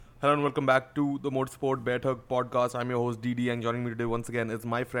Hello and welcome back to the Motorsport Bear Hug podcast. I'm your host DD, and joining me today once again is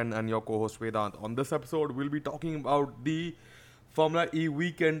my friend and your co-host Vedant. On this episode, we'll be talking about the Formula E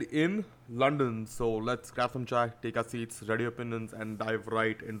weekend in London. So let's grab some chai, take our seats, ready opinions, and dive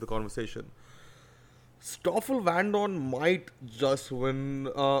right into the conversation. Stoffel Van Dorn might just win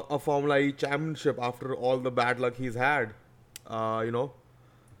a Formula E championship after all the bad luck he's had. Uh, you know,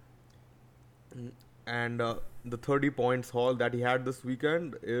 and the 30 points haul that he had this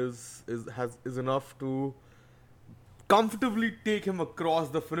weekend is enough to comfortably take him across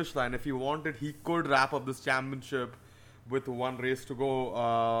the finish line. If he wanted, he could wrap up this championship with one race to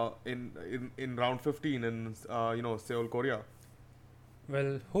go in round 15 in Seoul, Korea.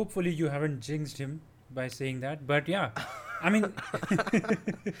 Well, hopefully you haven't jinxed him by saying that, but yeah, I mean,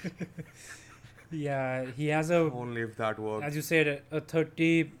 yeah, he has Only if that worked. as you said, a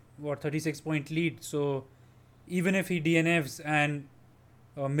 36 point lead. So even if he DNFs and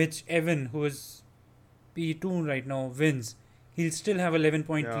Mitch Evan, who is P2 right now, wins, he'll still have 11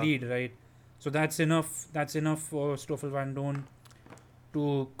 point Yeah. lead, right? So that's enough. That's enough for Stoffel Van Dorn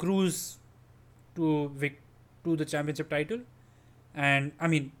to cruise to the championship title. And I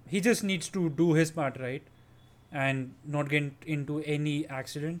mean, he just needs to do his part, right, and not get into any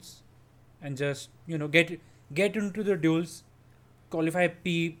accidents, and just get into the duels, qualify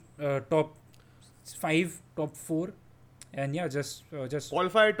top 5, top 4, and yeah, just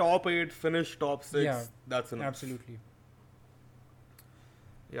Qualify top 8, finish top 6. Yeah, That's enough. absolutely.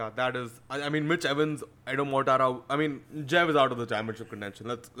 Yeah, that is. I mean, Mitch Evans, Edo Mortara. I mean, Jev is out of the championship contention.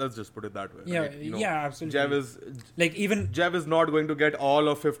 Let's just put it that way. Yeah, right? yeah, absolutely. Jev even is not going to get all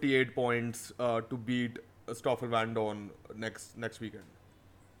of 58 points to beat Stoffel Van Dorn next weekend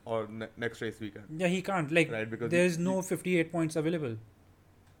or next race weekend. yeah, he can't, like, Right, because there's no 58 points available.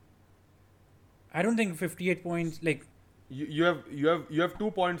 I don't think 58 points, like, you have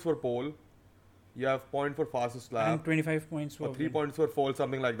 2 points for pole. You have point for fastest lap. and 25 points for Or 3 points for pole,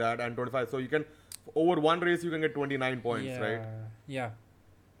 something like that, and 25. So you can, over one race, you can get 29 points, yeah, right? Yeah,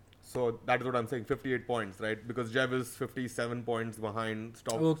 So that is what I'm saying, 58 points, right? Because Jev is 57 points behind okay,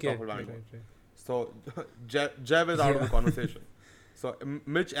 Stoffel Van right, Dorn. right. So Jev is out of the Yeah. conversation. So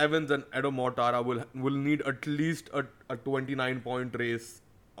Mitch Evans and Edo Mortara will need at least a 29 point race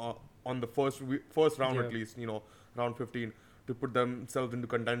on the first round, Yeah. at least, round 15, to put themselves into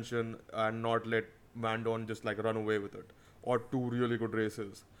contention and not let Van Dorn just like run away with it, or two really good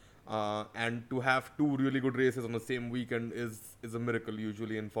races. And to have two really good races on the same weekend is a miracle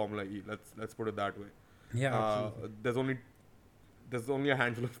usually in Formula E. Let's put it that way. Yeah, absolutely. There's only a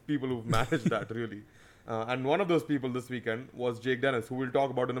handful of people who've managed that really, and one of those people this weekend was Jake Dennis, who we'll talk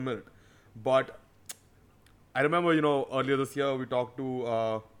about in a minute. But I remember, earlier this year we talked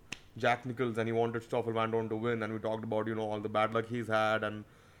to Jack Nichols, and he wanted Stoffel Van Dorn to win, and we talked about all the bad luck he's had and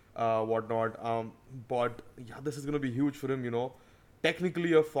whatnot. But yeah, this is gonna be huge for him.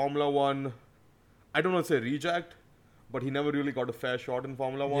 Technically a Formula One, I don't want to say reject, but he never really got a fair shot in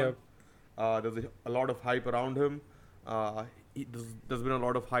Formula One. Yep. There's a lot of hype around him. There's been a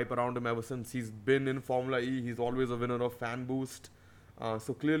lot of hype around him ever since he's been in Formula E. He's always a winner of Fan Boost.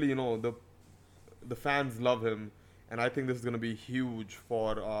 So clearly, the fans love him, and I think this is going to be huge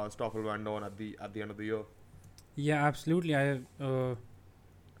for Stoffel Van Dorn at the end of the year. Yeah, absolutely.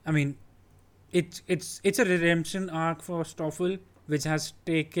 I mean, it's a redemption arc for Stoffel, which has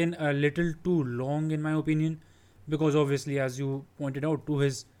taken a little too long, in my opinion, because obviously, as you pointed out, to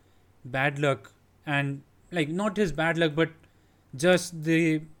his bad luck, and like, not his bad luck, but just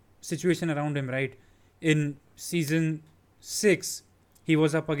the situation around him. Right, in season 6, he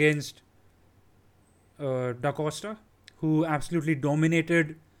was up against Da Costa, who absolutely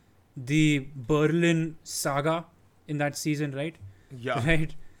dominated the Berlin saga in that season, right? Yeah,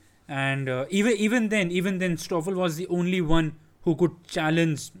 Right. And even then, Stoffel was the only one who could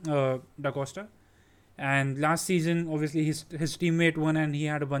challenge Da Costa. And last season, obviously, his teammate won, and he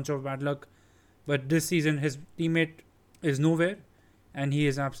had a bunch of bad luck. But this season, his teammate is nowhere, and he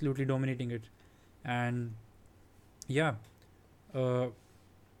is absolutely dominating it. And yeah, uh,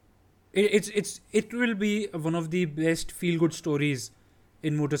 it will be one of the best feel good stories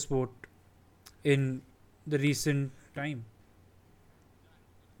in motorsport in the recent time.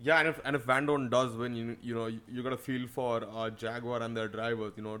 yeah, and if Van Dorn does win, you're gonna feel for Jaguar and their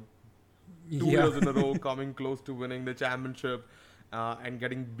drivers. 2 Yeah. years in a row coming close to winning the championship and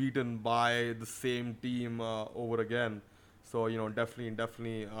getting beaten by the same team over again. So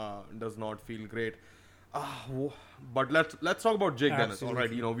definitely does not feel great. But let's talk about Jake Dennis. All right,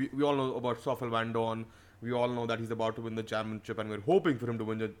 Absolutely. we all know about Stoffel Van Dorn. We all know that he's about to win the championship, and we're hoping for him to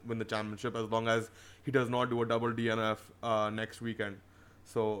win the championship as long as he does not do a double DNF next weekend.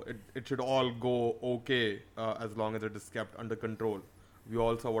 So it should all go okay as long as it is kept under control. We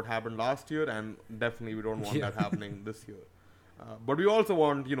all saw what happened last year, and definitely we don't want Yeah. that happening this year. But we also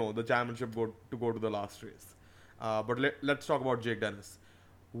want, the championship to go to the last race. But let's talk about Jake Dennis.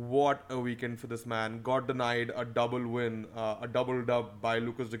 What a weekend for this man. Got denied a double win, a double dub by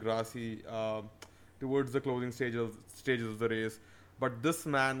Lucas de Grassi towards the closing stages of the race. But this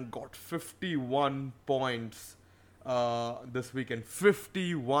man got 51 points this weekend.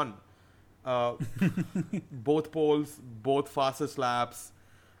 51. Uh, both poles, both fastest laps,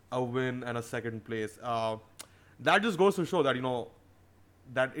 a win and a second place. That just goes to show that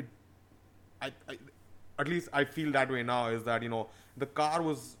that it, I at least I feel that way now, is that the car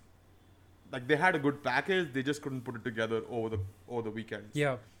was like, they had a good package, they just couldn't put it together over the weekends.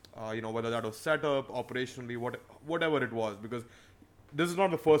 Yeah. Whether that was setup, operationally, whatever it was, because this is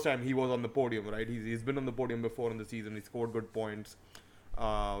not the first time he was on the podium, right? He's been on the podium before in the season. He scored good points,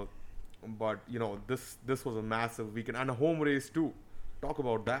 but this was a massive weekend and a home race too. Talk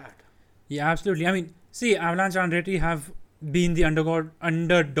about that. Yeah, absolutely. I mean, see, Avalanche Andretti have been the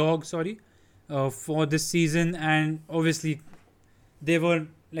underdog, sorry, for this season, and obviously they were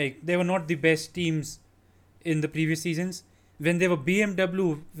not the best teams in the previous seasons. When they were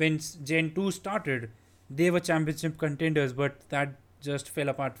BMW, when Gen 2 started, they were championship contenders, but that just fell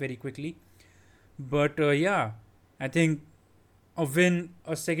apart very quickly. But yeah, I think a win,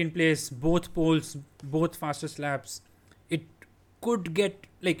 a second place, both poles, both fastest laps, it could get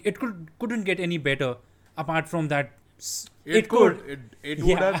couldn't get any better apart from that. It could. could. It would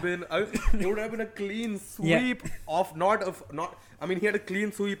Yeah. have been. It would have been a clean sweep of not. I mean, he had a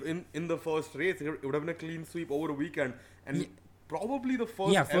clean sweep in the first race. It would have been a clean sweep over a weekend, and Ye- probably the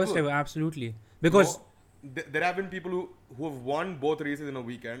first. Yeah, first ever. ever, absolutely. Because There have been people who have won both races in a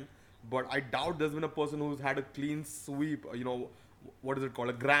weekend, but I doubt there's been a person who's had a clean sweep. What is it called?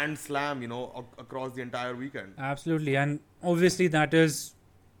 A grand slam. Across the entire weekend. absolutely, and obviously that is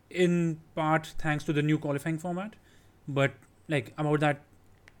in part thanks to the new qualifying format. But about that,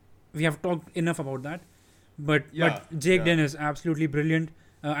 we have talked enough about that. But Yeah, Jake yeah. Dennis absolutely brilliant.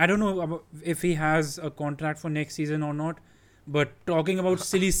 I don't know if he has a contract for next season or not. But talking about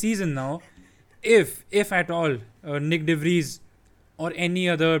silly season now, if at all, Nick De Vries or any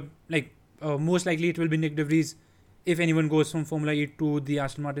other, most likely it will be Nick De Vries if anyone goes from Formula E to the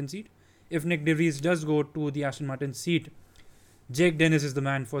Aston Martin seat. If Nick De Vries does go to the Aston Martin seat, Jake Dennis is the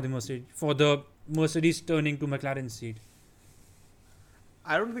man for the Mercedes turning to McLaren's seat.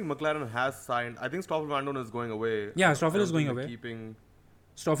 I don't think McLaren has signed. I think Stoffel Van Dorn is going away. Yeah, I Stoffel don't is going think they're away. Keeping.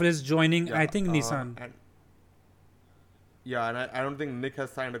 Stoffel is joining, Yeah, I think, Nissan. And I don't think Nick has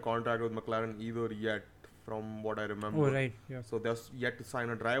signed a contract with McLaren either yet, from what I remember. Oh, right. Yeah. So they're yet to sign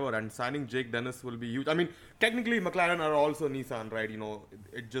a driver, and signing Jake Dennis will be huge. I mean, technically McLaren are also Nissan, right?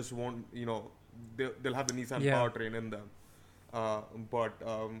 It just won't. They'll have the Nissan Yeah. powertrain in them.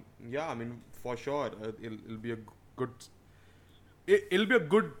 Yeah, I mean, for sure, it'll be a good. It'll be a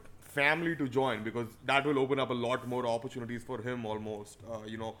good family to join, because that will open up a lot more opportunities for him almost.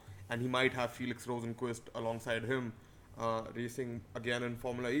 And he might have Felix Rosenquist alongside him, racing again in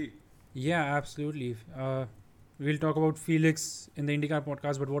Formula E. Yeah, absolutely. We'll talk about Felix in the IndyCar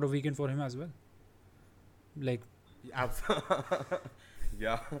podcast, but what a weekend for him as well. Abs-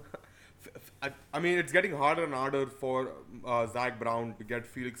 yeah. I mean, it's getting harder and harder for Zach Brown to get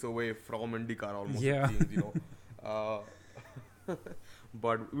Felix away from IndyCar almost. Yeah. It seems,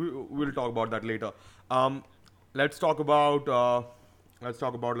 but we'll talk about that later. Let's talk about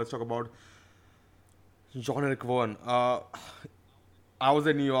Jean-Eric Verne. I was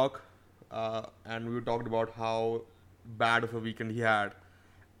in New York, and we talked about how bad of a weekend he had,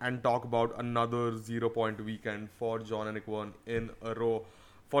 and talk about another 0-point weekend for Jean-Eric Verne in a row.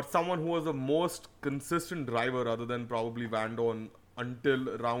 For someone who was the most consistent driver, other than probably Van Dorn,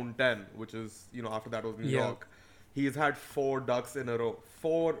 until round 10, which is, after that was New Yeah. York, he's had 4 ducks in a row.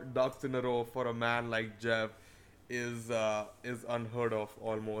 4 ducks in a row for a man like Jeff is unheard of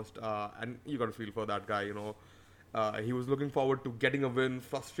almost, and you got to feel for that guy. He was looking forward to getting a win,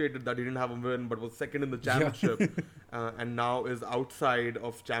 frustrated that he didn't have a win, but was second in the championship, and now is outside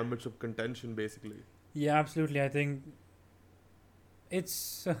of championship contention basically. Yeah, absolutely. I think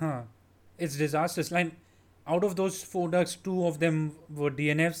it's disastrous. Out of those 4 ducks, 2 of them were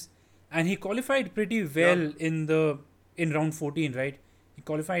DNFs, and he qualified pretty well in round 14, right? He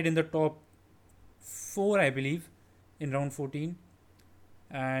qualified in the top 4, I believe, in round 14,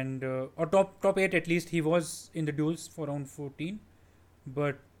 and or top 8 at least. He was in the duels for round 14,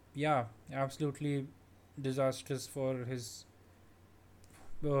 but yeah, absolutely disastrous for his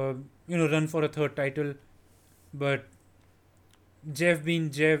run for a third title. But Jeff being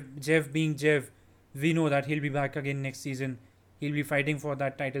Jeff, we know that he'll be back again next season. He'll be fighting for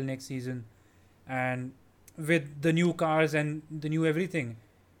that title next season, and with the new cars and the new everything,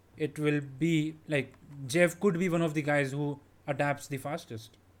 it will be like Jeff could be one of the guys who adapts the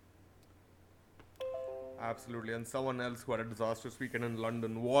fastest. Absolutely. And someone else who had a disastrous weekend in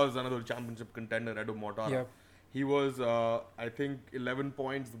London was another championship contender, Edo Mortara. Yep. He was, I think, 11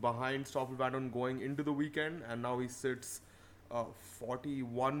 points behind Stoffel Vandoorne going into the weekend, and now he sits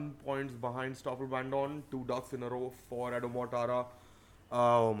 41 points behind Stoffel Vandoorne, 2 ducks in a row for Edo Mortara.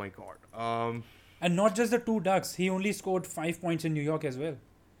 Oh my god. And not just the 2 ducks, he only scored 5 points in New York as well.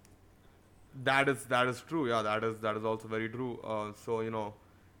 That is true. Yeah, that is also very true. So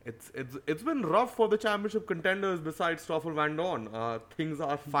it's been rough for the championship contenders besides Stoffel Vandoorne. Things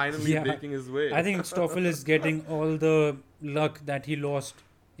are finally Yeah. breaking his way. I think Stoffel is getting all the luck that he lost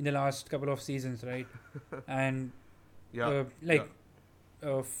in the last couple of seasons, right? And Yeah. like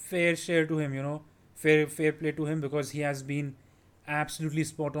fair share to him, fair play to him because he has been absolutely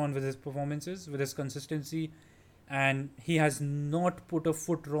spot on with his performances, with his consistency, and he has not put a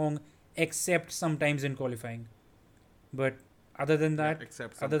foot wrong except sometimes in qualifying. But other than Yeah, that,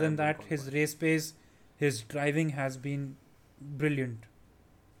 except other than sometimes in that, his qualifying. race pace, his driving has been brilliant.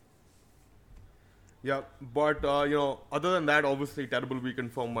 Yeah, but other than that, obviously terrible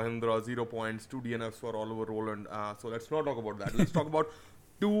weekend for Mahindra, 0 points, 2 DNFs for Oliver Rowland. So let's not talk about that. Let's talk about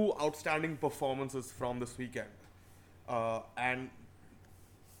two outstanding performances from this weekend. And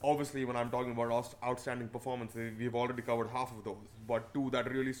obviously, when I'm talking about outstanding performances, we've already covered half of those. But two that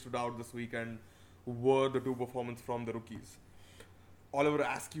really stood out this weekend were the two performances from the rookies. Oliver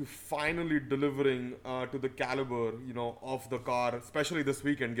Askew finally delivering to the caliber, of the car, especially this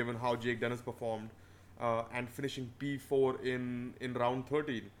weekend, given how Jake Dennis performed, and finishing P4 in round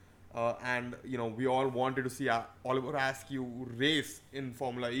 13. And we all wanted to see Oliver Askew race in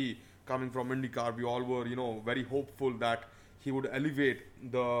Formula E, coming from IndyCar. We all were, very hopeful that he would elevate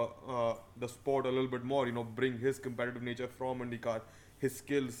the sport a little bit more. Bring his competitive nature from IndyCar, his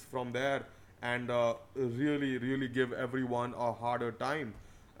skills from there, and really, really give everyone a harder time.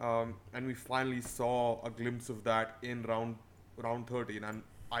 And we finally saw a glimpse of that in round 13. And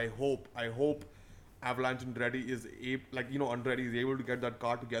I hope Avalanche Andretti is Andretti is able to get that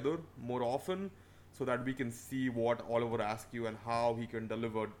car together more often, so that we can see what Oliver Askew and how he can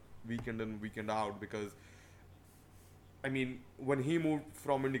deliver weekend in weekend out. Because I mean, when he moved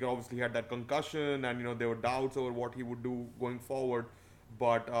from IndyCar, obviously he had that concussion, and there were doubts over what he would do going forward.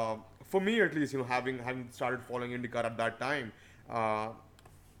 But for me, at least, having started following IndyCar at that time, uh,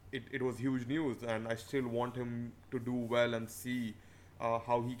 it was huge news, and I still want him to do well and see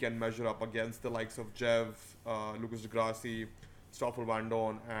how he can measure up against the likes of Jev, Lucas Degrassi, Stoffel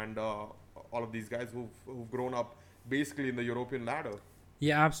Vandoorne, and all of these guys who've grown up basically in the European ladder.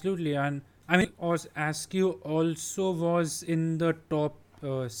 Yeah, absolutely. And I mean, Askew also was in the top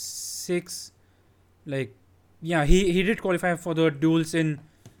 6. Like, yeah, he did qualify for the duels in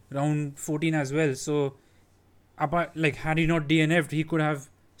round 14 as well. So, had he not DNF'd, he could have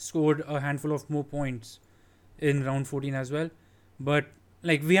scored a handful of more points in round 14 as well. But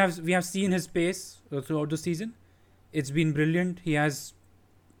like we have seen his pace throughout the season. It's been brilliant. He has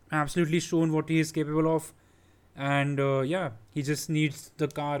absolutely shown what he is capable of, and he just needs the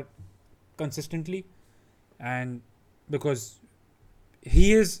car consistently, and because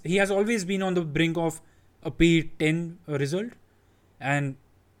he has always been on the brink of a P10 result, and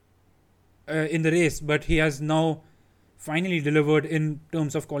in the race, but he has now finally delivered in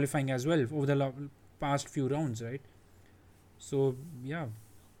terms of qualifying as well over the past few rounds, right? So yeah.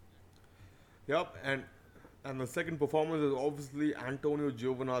 Yep, and the second performance is obviously Antonio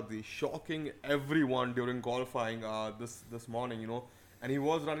Giovinazzi, shocking everyone during qualifying this morning, and he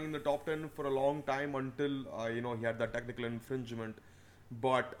was running in the top 10 for a long time until he had that technical infringement.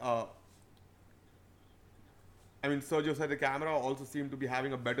 But I mean, Sergio Sette Camera also seemed to be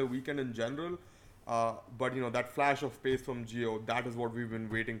having a better weekend in general. But that flash of pace from Gio, that is what we've been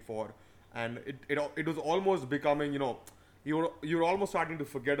waiting for, and it was almost becoming, you're almost starting to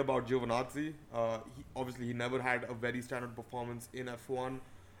forget about Giovinazzi. He never had a very standard performance in F1,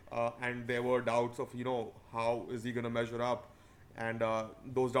 and there were doubts of how is he gonna measure up, and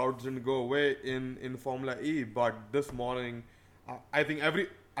those doubts didn't go away in Formula E. But this morning, I think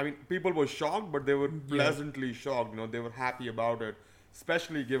people were shocked, but they were pleasantly shocked. They were happy about it,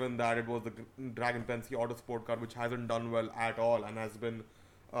 especially given that it was the Dragon Penske Autosport car, which hasn't done well at all and has been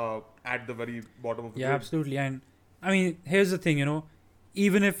at the very bottom of the Yeah, grid. absolutely. And I mean, here's the thing,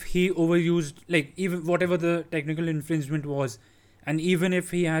 even if he overused, like, even whatever the technical infringement was, and even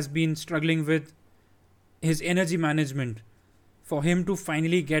if he has been struggling with his energy management for him to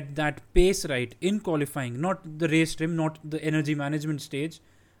finally get that pace right in qualifying, not the race trim, not the energy management stage,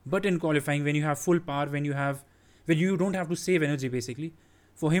 but in qualifying when you have full power, when you don't have to save energy basically.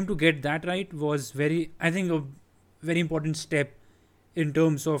 For him to get that right was I think, a very important step in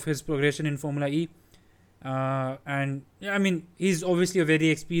terms of his progression in Formula E. And yeah, I mean, he's obviously a very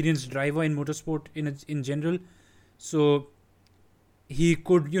experienced driver in motorsport in general, so he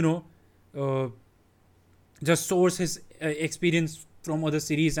could, just source his experience from other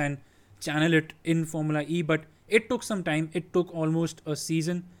series and channel it in Formula E. But it took some time. It took almost a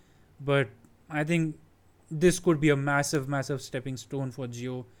season, but I think this could be a massive, massive stepping stone for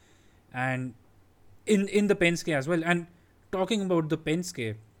Gio, and in the Penske as well. And talking about the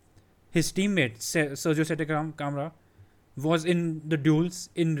Penske, his teammate Sergio Sette Camara was in the duels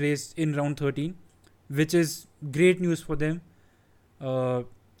in round 13, which is great news for them.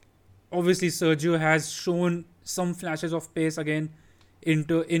 Obviously, Sergio has shown some flashes of pace again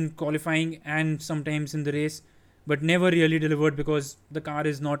in qualifying and sometimes in the race, but never really delivered because the car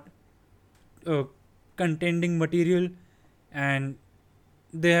is not contending material, and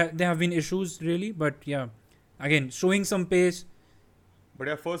there have been issues really. But yeah, again, showing some pace. But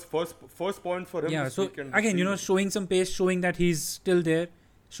yeah, first point for him. Yeah, this so weekend, again, showing some pace, showing that he's still there,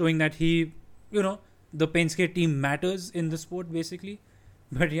 showing that he, the Penske team matters in the sport basically.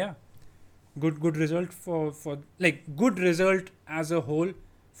 But yeah, good result for good result as a whole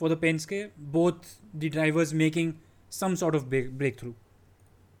for the Penske. Both the drivers making some sort of breakthrough.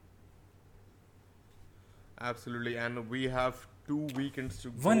 Absolutely, and we have 2 weekends to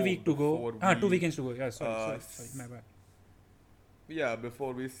go. 1 week to go. before 2 we- weekends to go. Yeah, sorry, my bad. Yeah,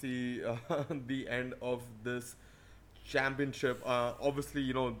 before we see the end of this championship.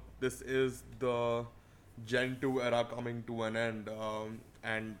 Obviously, this is the Gen 2 era coming to an end,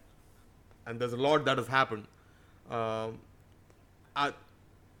 and there's a lot that has happened. I,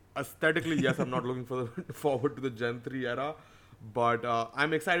 Aesthetically, yes, I'm not looking forward to the Gen 3 era, but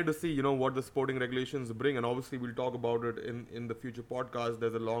I'm excited to see, what the sporting regulations bring, and obviously we'll talk about it in the future podcast.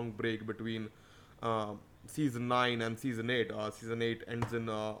 There's a long break between season 9 and season 8. Season 8 ends in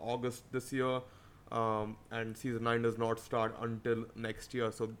August this year, and season 9 does not start until next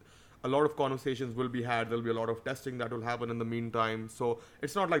year. So a lot of conversations will be had. There'll be a lot of testing that will happen in the meantime. So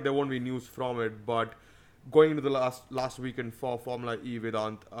it's not like there won't be news from it, but going into the last weekend for Formula E,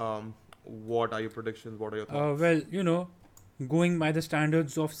 Vedant, what are your predictions? What are your thoughts? Well, going by the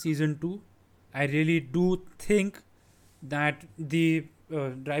standards of season 2, I really do think that the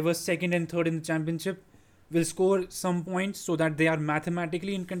drivers second and third in the championship will score some points so that they are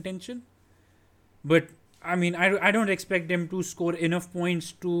mathematically in contention. But I mean, I don't expect them to score enough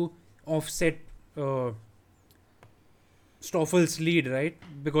points to offset Stoffel's lead, right?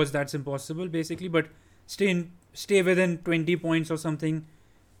 Because that's impossible basically. But stay within 20 points or something,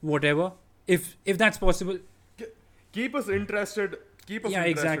 whatever. If that's possible. Keep us interested. Yeah,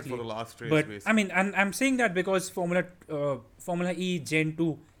 exactly. For the last race. But basically. I mean, and I'm saying that because Formula E Gen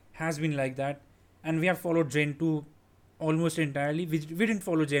 2 has been like that, and we have followed Gen 2 almost entirely. We didn't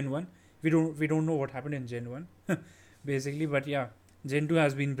follow Gen 1. We don't know what happened in Gen 1 basically. But yeah, Gen 2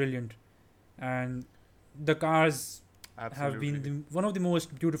 has been brilliant, and the cars have been one of the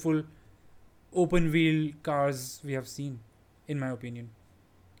most beautiful open wheel cars we have seen, in my opinion.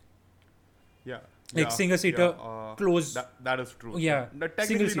 Yeah. Like single-seater, close. That is true. Yeah, Technically not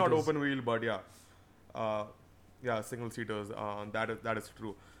single-seaters. open wheel, but yeah, single seaters. That is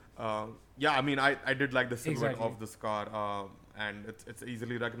true. Yeah, I mean, I did like the silhouette Exactly. of this car, and it's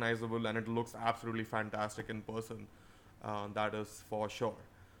easily recognizable, and it looks absolutely fantastic in person. That is for sure.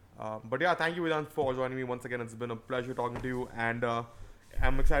 But yeah, thank you, Vedant, for joining me once again. It's been a pleasure talking to you, and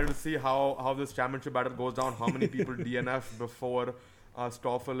I'm excited to see how this championship battle goes down. How many people DNF before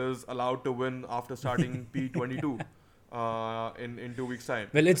Stoffel is allowed to win after starting P22 in 2 weeks' time.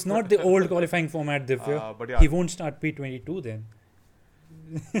 Well, it's not the old qualifying format, Divya. But yeah, He won't start P22 then.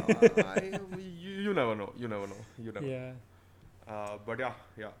 you never know. You never know. Yeah. But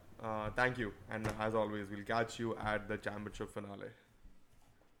yeah. Thank you, and as always, we'll catch you at the championship finale.